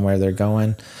guidance on where they're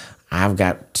going. I'm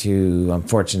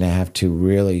fortunate to have two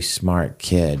really smart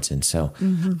kids. And so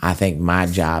I think my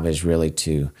job is really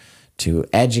to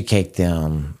educate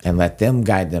them and let them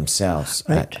guide themselves.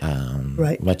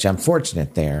 Right. Which I'm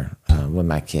fortunate there with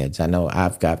my kids. I know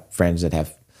I've got friends that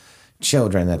have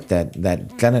children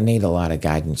that gonna need a lot of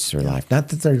guidance through life. Not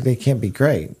that they can't be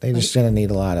great. They just gonna need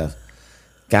a lot of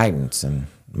guidance. And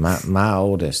my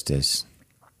oldest is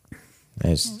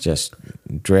just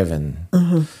driven.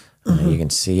 You can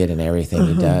see it in everything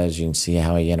he does. You can see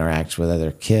how he interacts with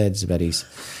other kids, but he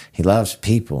loves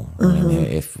people. I mean,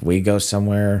 if we go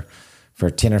somewhere for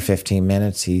 10 or 15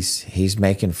 minutes, he's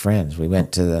making friends. We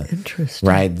went to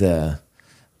ride the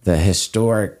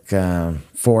historic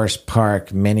Forest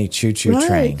Park mini choo-choo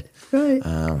train. Right.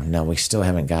 No, we still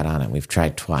haven't got on it. We've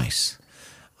tried twice.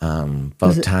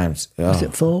 Both times. Was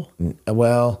it full?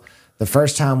 Well, the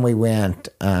first time we went,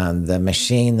 the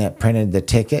machine that printed the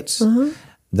tickets,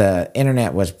 the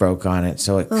internet was broke on it,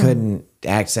 so it couldn't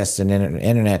access the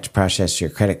internet to process your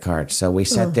credit card. So we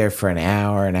sat there for an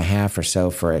hour and a half or so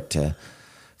for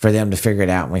them to figure it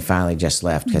out, and we finally just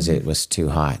left because it was too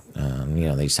hot.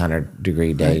 These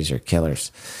 100-degree days are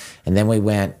killers. And then we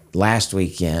went last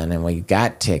weekend, and we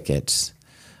got tickets,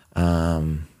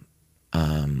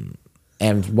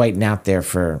 and waiting out there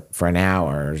for an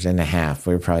hour and a half.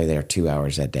 We were probably there 2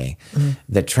 hours a day.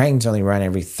 The trains only run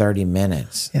every 30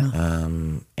 minutes. Yeah.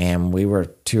 And we were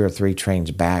 2 or 3 trains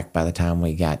back by the time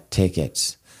we got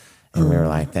tickets. And we were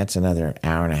like, that's another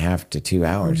hour and a half to 2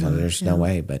 hours. There's no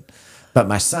way. But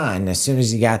my son, as soon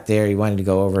as he got there, he wanted to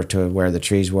go over to where the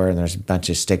trees were, and there's a bunch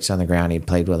of sticks on the ground. He'd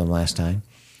played with them last time.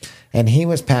 And he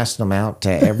was passing them out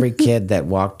to every kid that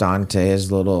walked onto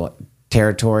his little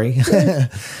territory.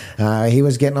 He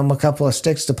was getting them a couple of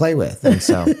sticks to play with. And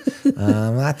so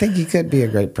I think he could be a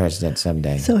great president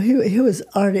someday. So he was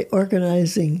already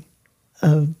organizing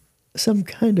some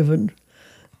kind of a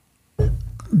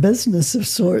business of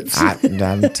sorts.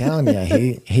 I'm telling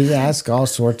you, he asked all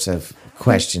sorts of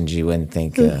questions you wouldn't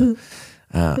think a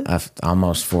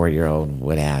almost 4-year-old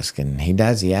would ask. And he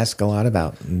does. He asks a lot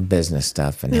about business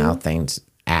stuff and how things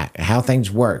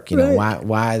work. You know,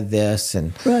 why this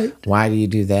and why do you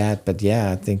do that? But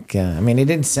yeah, I think he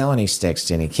didn't sell any sticks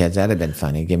to any kids. That'd have been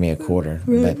funny. Give me a quarter.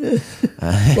 Right. But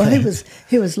well,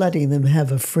 he was letting them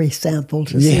have a free sample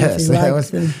to see if he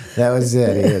liked them. That was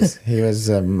it. He was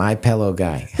my pillow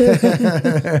guy.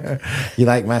 You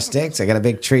like my sticks? I got a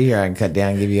big tree here I can cut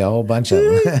down and give you a whole bunch of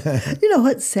them. You know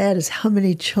what's sad is how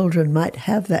many children might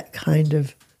have that kind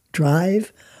of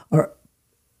drive or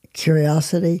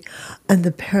curiosity, and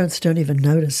the parents don't even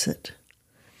notice it,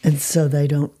 and so they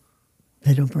don't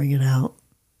bring it out.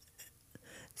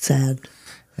 Sad.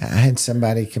 I had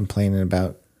somebody complaining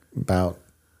about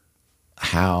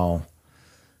how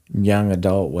young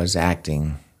adult was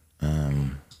acting,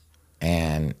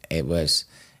 and it was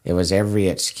every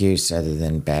excuse other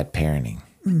than bad parenting.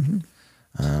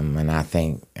 And I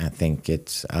think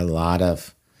it's a lot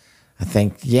of.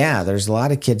 There's a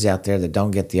lot of kids out there that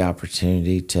don't get the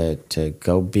opportunity to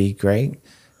go be great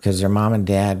because their mom and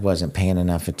dad wasn't paying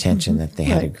enough attention that they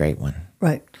had a great one.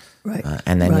 Right.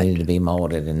 And they needed to be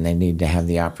molded, and they need to have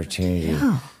the opportunity.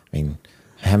 Yeah. I mean,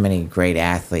 how many great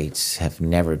athletes have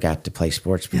never got to play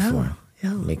sports before?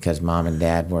 Yeah. Because mom and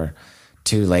dad were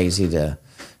too lazy to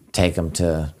take them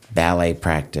to ballet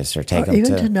practice or take them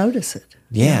even to notice it.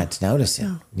 Yeah, to notice it.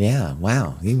 Yeah,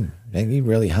 wow. You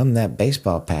really hummed that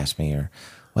baseball past me, or,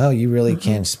 well, you really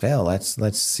can spell.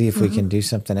 Let's see if we can do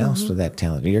something else with that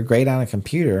talent. You're great on a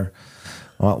computer.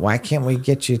 Well, why can't we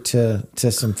get you to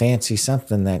some fancy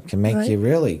something that can make you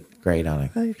really great on a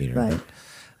computer? Right.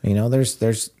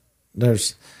 But,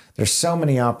 there's so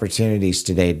many opportunities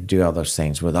today to do all those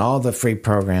things with all the free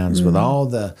programs, with all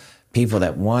the people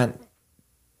that want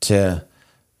to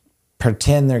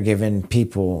pretend they're giving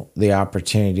people the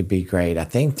opportunity to be great. I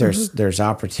think there's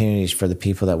opportunities for the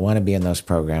people that want to be in those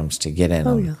programs to get in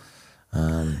them.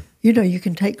 Yeah. You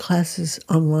can take classes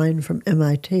online from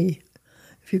MIT.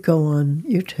 If you go on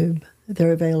YouTube,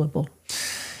 they're available.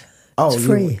 Oh, it's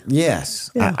free. Yes.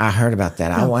 Yeah. I heard about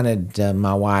that. Yeah. I wanted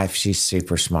my wife, she's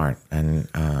super smart, and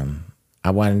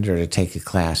I wanted her to take a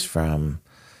class from,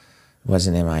 it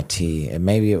wasn't MIT,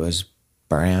 maybe it was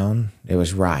Brown. It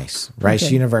was Rice.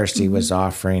 Rice University was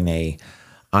offering a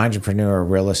entrepreneur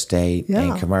real estate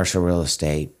and commercial real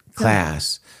estate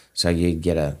class, so you'd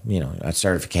get a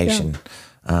certification.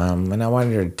 And I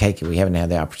wanted her to take it. We haven't had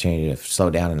the opportunity to slow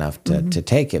down enough to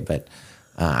take it, but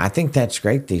I think that's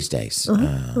great these days.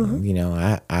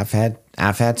 I've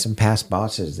had some past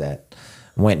bosses that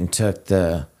went and took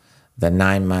the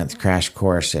 9-month crash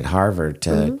course at Harvard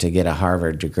to get a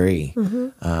Harvard degree,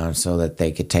 so that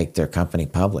they could take their company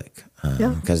public,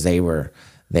 because they were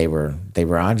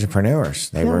entrepreneurs.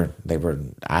 They were.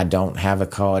 I don't have a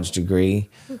college degree,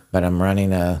 but I'm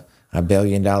running a $1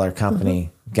 billion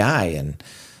company guy, and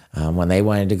when they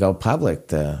wanted to go public,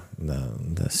 the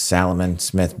Salomon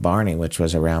Smith Barney, which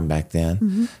was around back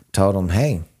then, told them,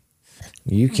 "Hey,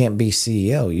 you can't be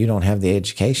CEO. You don't have the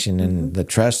education and the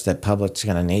trust that public's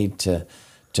going to need to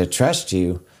trust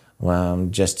you,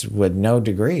 just with no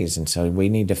degrees. And so we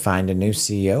need to find a new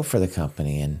CEO for the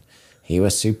company." And he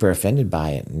was super offended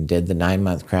by it and did the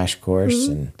 9-month crash course.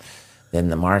 And then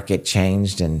the market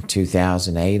changed in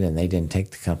 2008, and they didn't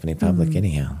take the company public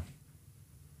anyhow.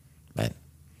 But,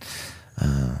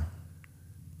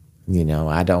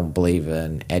 I don't believe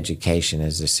in education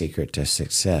as the secret to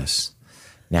success.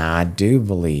 Now, I do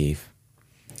believe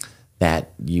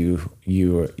that you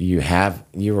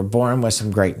were born with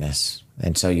some greatness,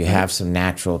 and so you have some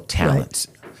natural talents.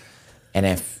 Right. And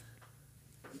if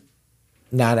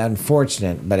not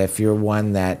unfortunate, but if you're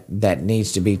one that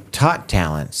needs to be taught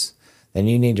talents, then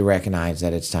you need to recognize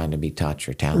that it's time to be taught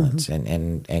your talents,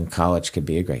 and college could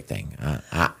be a great thing.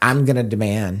 I'm going to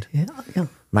demand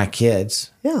my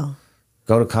kids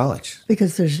go to college,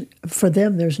 because for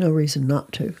them there's no reason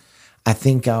not to. I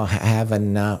think I'll have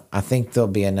enough. I think there'll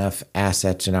be enough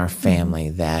assets in our family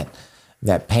that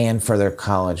paying for their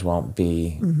college won't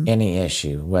be any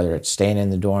issue, whether it's staying in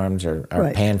the dorms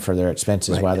or paying for their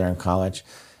expenses while they're in college.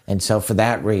 And so for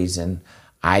that reason,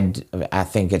 I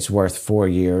think it's worth 4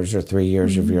 years or 3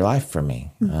 years of your life for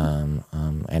me.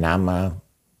 And I'm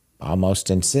almost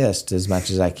insist as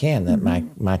much as I can that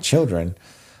my children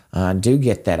do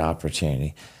get that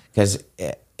opportunity, because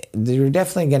you're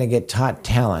definitely going to get taught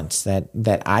talents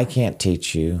that I can't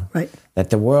teach you, that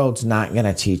the world's not going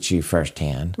to teach you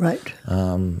firsthand. Right.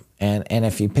 And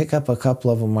if you pick up a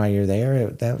couple of them while you're there,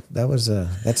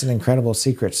 that's an incredible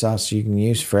secret sauce you can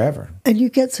use forever. And you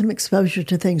get some exposure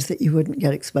to things that you wouldn't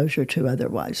get exposure to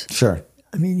otherwise. Sure.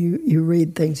 I mean, you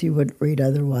read things you wouldn't read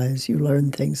otherwise. You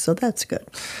learn things, so that's good.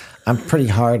 I'm pretty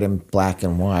hard in black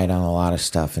and white on a lot of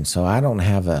stuff, and so I don't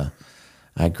have a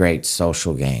great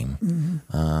social game.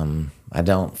 I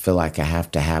don't feel like I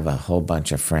have to have a whole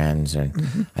bunch of friends, or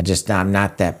I'm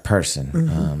not that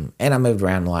person. And I moved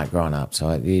around a lot growing up, so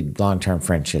long-term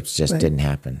friendships just didn't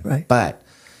happen. Right. But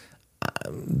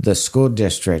the school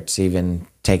districts, even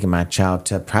taking my child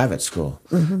to private school,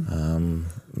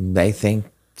 they think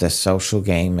the social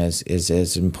game is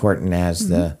as important as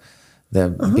the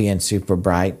being super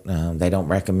bright. They don't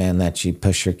recommend that you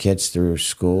push your kids through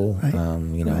school.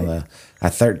 A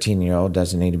 13-year-old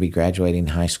doesn't need to be graduating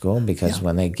high school, because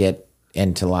when they get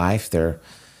into life, they're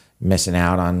missing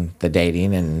out on the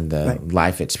dating and the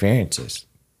life experiences.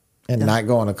 And not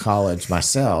going to college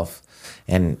myself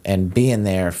and being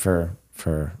there for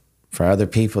other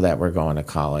people that were going to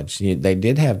college. They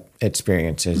did have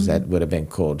experiences that would have been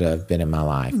cool to have been in my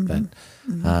life, but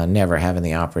never having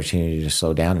the opportunity to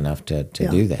slow down enough to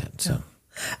do that. So,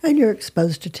 and you're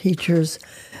exposed to teachers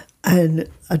and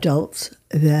adults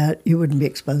that you wouldn't be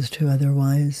exposed to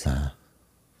otherwise,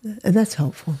 and that's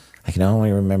helpful. I can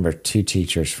only remember 2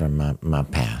 teachers from my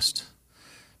past: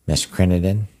 Miss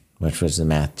Crittenden, which was the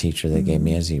math teacher that gave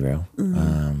me a 0.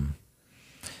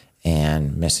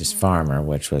 And Mrs. Farmer,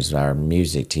 which was our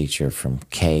music teacher from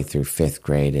K through 5th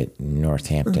grade at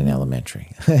Northampton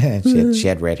Elementary. she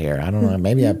had red hair. I don't know.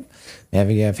 Maybe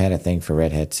I've had a thing for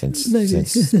redheads since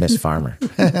Miss Farmer.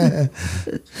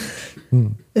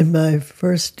 In my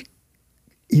first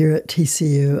year at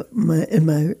TCU, in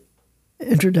my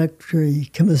introductory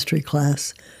chemistry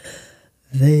class,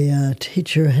 the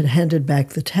teacher had handed back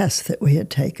the tests that we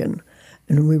had taken.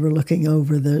 And we were looking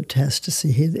over the test to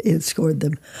see he had scored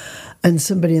them. And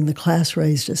somebody in the class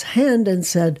raised his hand and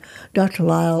said, "Dr.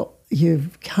 Lyle,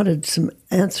 you've counted some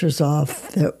answers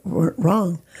off that weren't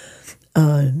wrong."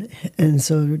 And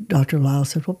so Dr. Lyle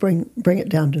said, "Well, bring it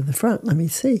down to the front. Let me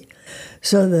see."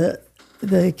 So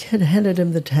the kid handed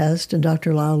him the test, and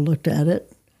Dr. Lyle looked at it,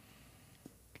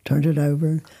 turned it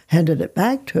over, handed it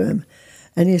back to him.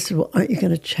 And he said, "Well, aren't you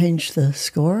going to change the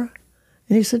score?"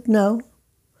 And he said, "No."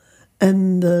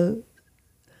 And the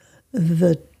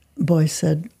boy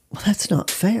said, "Well, that's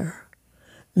not fair."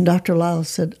 And Dr. Lyle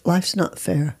said, "Life's not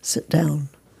fair. Sit down."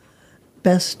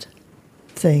 Best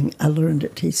thing I learned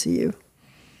at TCU.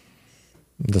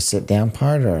 The sit down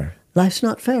part, or? Life's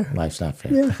not fair. Life's not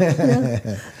fair.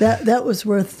 That was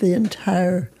worth the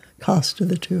entire cost of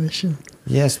the tuition.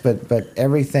 Yes, but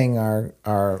everything our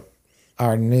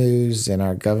news and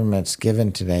our government's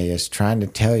given today is trying to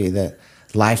tell you that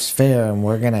life's fair and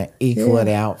we're going to equal it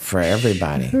out for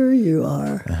everybody. Sure you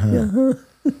are.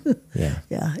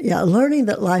 Yeah. Learning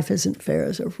that life isn't fair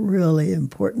is a really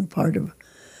important part of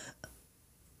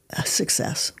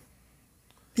success.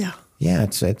 Yeah. Yeah,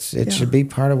 it should be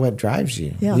part of what drives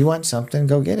you. Yeah. You want something,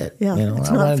 go get it. Yeah, I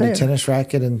it's not wanted fair. a tennis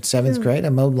racket in seventh grade. I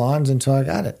mowed lawns until I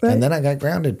got it. Right. And then I got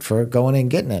grounded for going and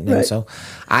getting it. And Right. so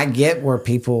I get where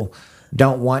people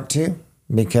don't want to,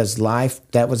 because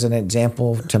that was an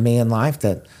example to me in life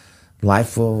that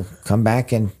life will come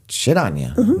back and shit on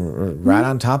you right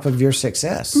on top of your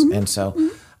success. And so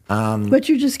But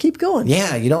you just keep going.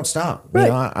 yeah, you don't stop. Right.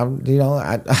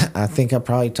 I think I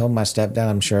probably told my stepdad,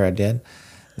 I'm sure I did,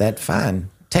 that fine,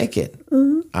 take it.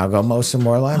 I'll go mow some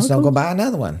more lawns, and I'll go buy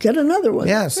another one. Get another one.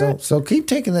 Yeah, so keep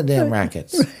taking the damn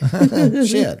rackets.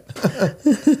 Shit.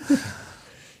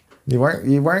 You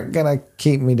weren't gonna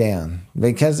keep me down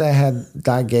because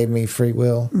God gave me free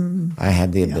will. I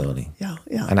had the ability. Yeah.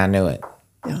 And I knew it.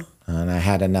 Yeah. And I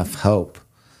had enough hope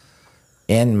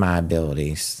in my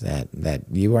abilities that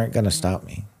you weren't gonna stop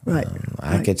me. Right.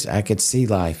 I could see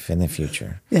life in the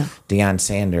future. Yeah. Deion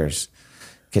Sanders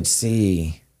could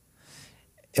see.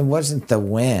 It wasn't the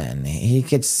win. He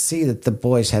could see that the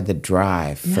boys had the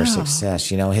drive for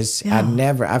success.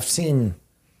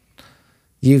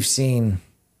 You've seen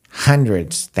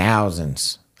hundreds,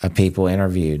 thousands of people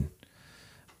interviewed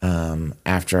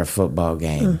after a football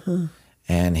game.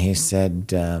 And he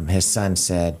said, his son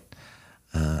said,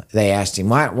 they asked him,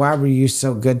 why were you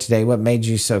so good today? What made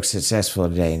you so successful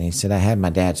today? And he said, I had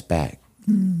my dad's back.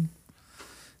 And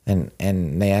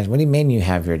they asked, what do you mean you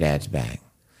have your dad's back?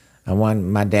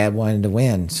 My dad wanted to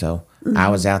win, so I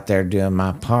was out there doing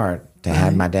my part to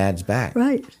have my dad's back.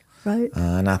 Right.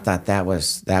 And I thought that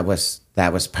was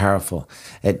powerful.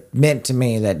 It meant to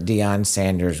me that Deion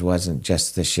Sanders wasn't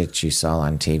just the shit you saw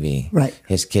on TV. Right.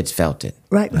 His kids felt it.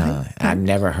 Right. I've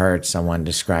never heard someone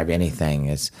describe anything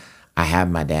as, I have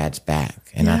my dad's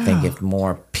back. And I think if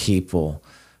more people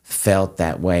felt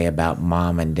that way about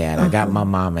mom and dad, I got my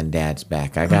mom and dad's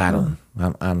back. I got them.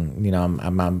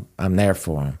 I'm there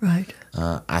for them. Right.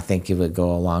 I think it would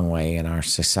go a long way in our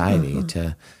society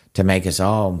to make us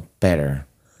all better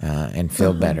and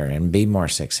feel better and be more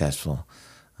successful.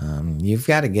 You've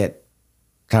got to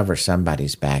cover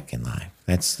somebody's back in life.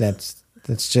 That's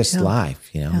just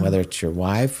life, whether it's your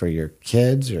wife or your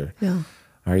kids or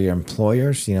your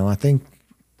employers. I think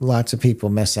lots of people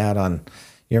miss out on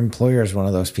your employer is one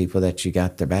of those people that you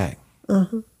got their back.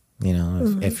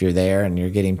 If you're there and you're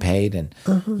getting paid and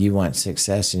you want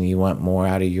success and you want more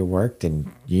out of your work,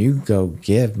 then you go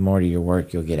give more to your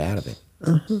work, you'll get out of it.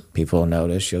 People will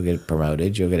notice, you'll get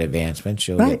promoted, you'll get advancements,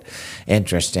 you'll get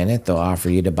interest in it. They'll offer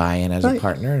you to buy in as a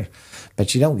partner.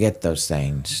 But you don't get those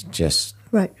things just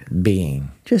being.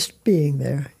 Just being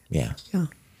there. Yeah. Yeah.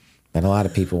 But a lot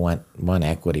of people want one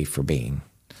equity for being.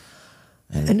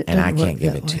 And I can't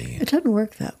give it to you. It doesn't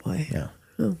work that way. Yeah.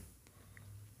 No.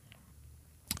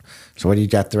 So what do you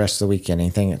got the rest of the weekend?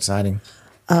 Anything exciting?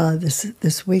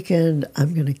 This weekend,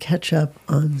 I'm going to catch up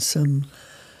on some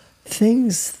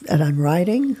things that I'm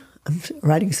writing. I'm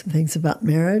writing some things about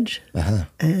marriage.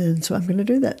 And so I'm going to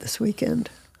do that this weekend.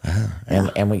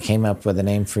 And we came up with a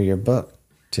name for your book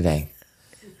today.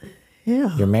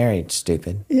 Yeah. You're Married,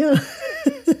 Stupid. Yeah.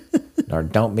 Or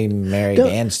Don't Be Married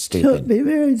and Stupid. Don't be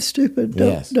married, stupid.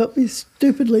 Don't be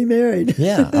stupidly married.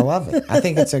 Yeah, I love it. I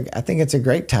think it's a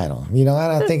great title. And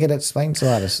I think it explains a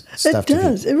lot of stuff. It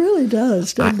does. It really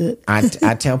does, doesn't it?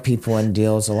 I tell people in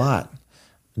deals a lot,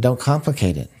 don't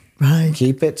complicate it. Right.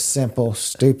 Keep it simple,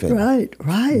 stupid.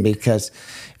 Right. Because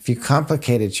if you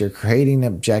complicate it, you're creating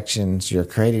objections, you're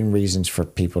creating reasons for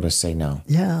people to say no.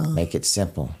 Yeah. Make it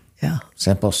simple. Yeah.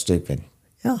 Simple, stupid.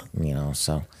 Yeah.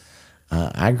 So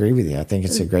I agree with you. I think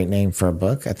it's a great name for a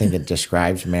book. I think it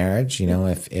describes marriage.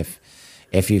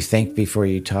 If you think before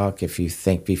you talk, if you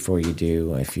think before you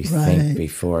do, if you think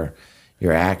before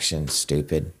your actions,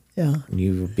 stupid,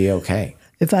 you will be okay.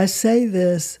 If I say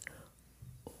this,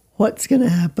 what's going to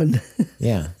happen?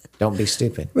 Yeah. Don't be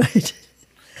stupid. Right.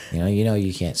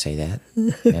 You can't say that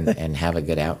and have a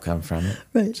good outcome from it.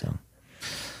 Right. So.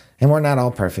 And we're not all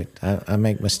perfect. I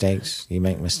make mistakes. You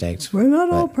make mistakes. We're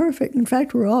not all perfect. In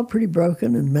fact, we're all pretty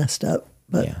broken and messed up.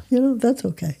 But, that's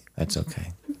okay. That's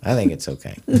okay. I think it's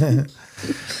okay.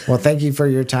 Well, thank you for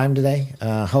your time today.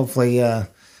 Hopefully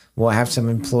we'll have some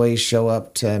employees show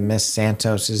up to Miss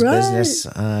Santos's business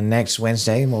next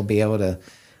Wednesday, and we'll be able to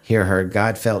hear her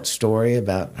God-felt story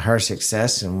about her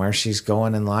success and where she's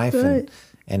going in life,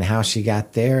 and how she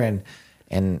got there,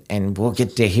 and we'll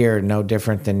get to hear no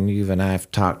different than you and I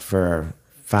have talked for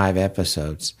 5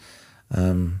 episodes.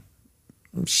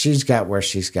 She's got where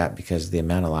she's got because of the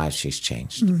amount of lives she's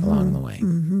changed along the way,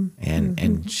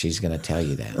 and she's going to tell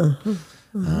you that.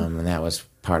 And that was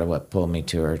part of what pulled me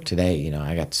to her today. You know,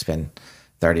 I got to spend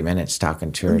 30 minutes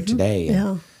talking to her today,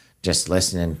 and just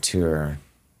listening to her.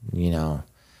 You know,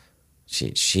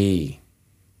 she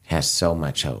has so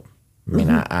much hope. I mean,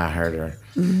 I heard her,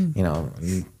 you know,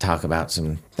 talk about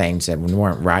some things that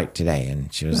weren't right today,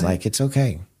 and she was like, "It's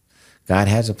okay. God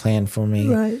has a plan for me.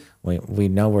 Right. We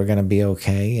know we're going to be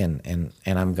okay, and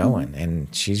I'm going."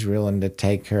 And she's willing to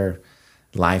take her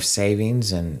life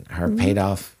savings and her paid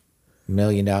off $1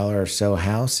 million or so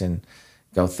house and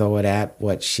go throw it at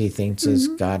what she thinks is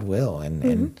God will.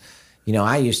 And you know,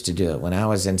 I used to do it when I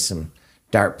was in some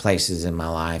dark places in my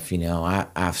life. You know,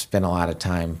 I've spent a lot of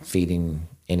time feeding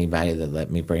anybody that let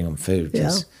me bring them food,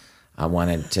 because I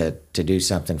wanted to do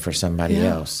something for somebody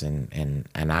else, and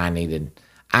I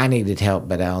needed help,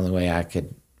 but the only way I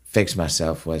could fix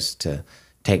myself was to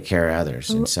take care of others.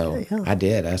 And so I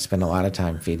did. I spent a lot of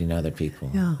time feeding other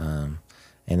people.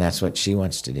 And that's what she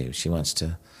wants to do. She wants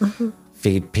to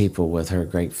feed people with her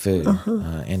great food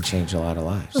and change a lot of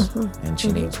lives. And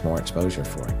she needs more exposure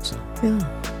for it. So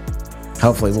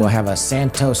hopefully we'll have a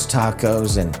Santos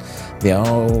Tacos and the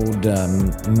old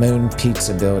Moon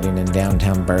Pizza building in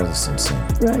downtown Burleson soon.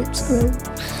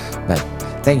 But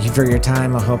thank you for your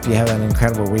time. I hope you have an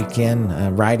incredible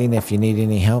weekend. Writing, if you need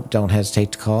any help, don't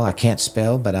hesitate to call. I can't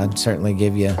spell, but I'd certainly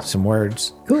give you some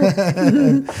words. Cool.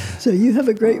 So you have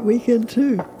a great weekend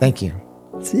too. Thank you.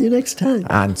 See you next time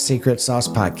on Secret Sauce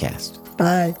Podcast.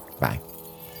 Bye. Bye.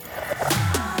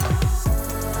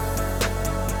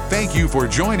 Thank you for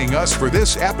joining us for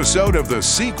this episode of the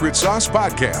Secret Sauce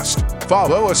Podcast.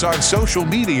 Follow us on social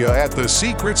media at The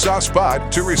Secret Sauce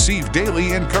Pod to receive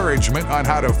daily encouragement on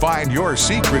how to find your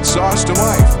secret sauce to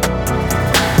life.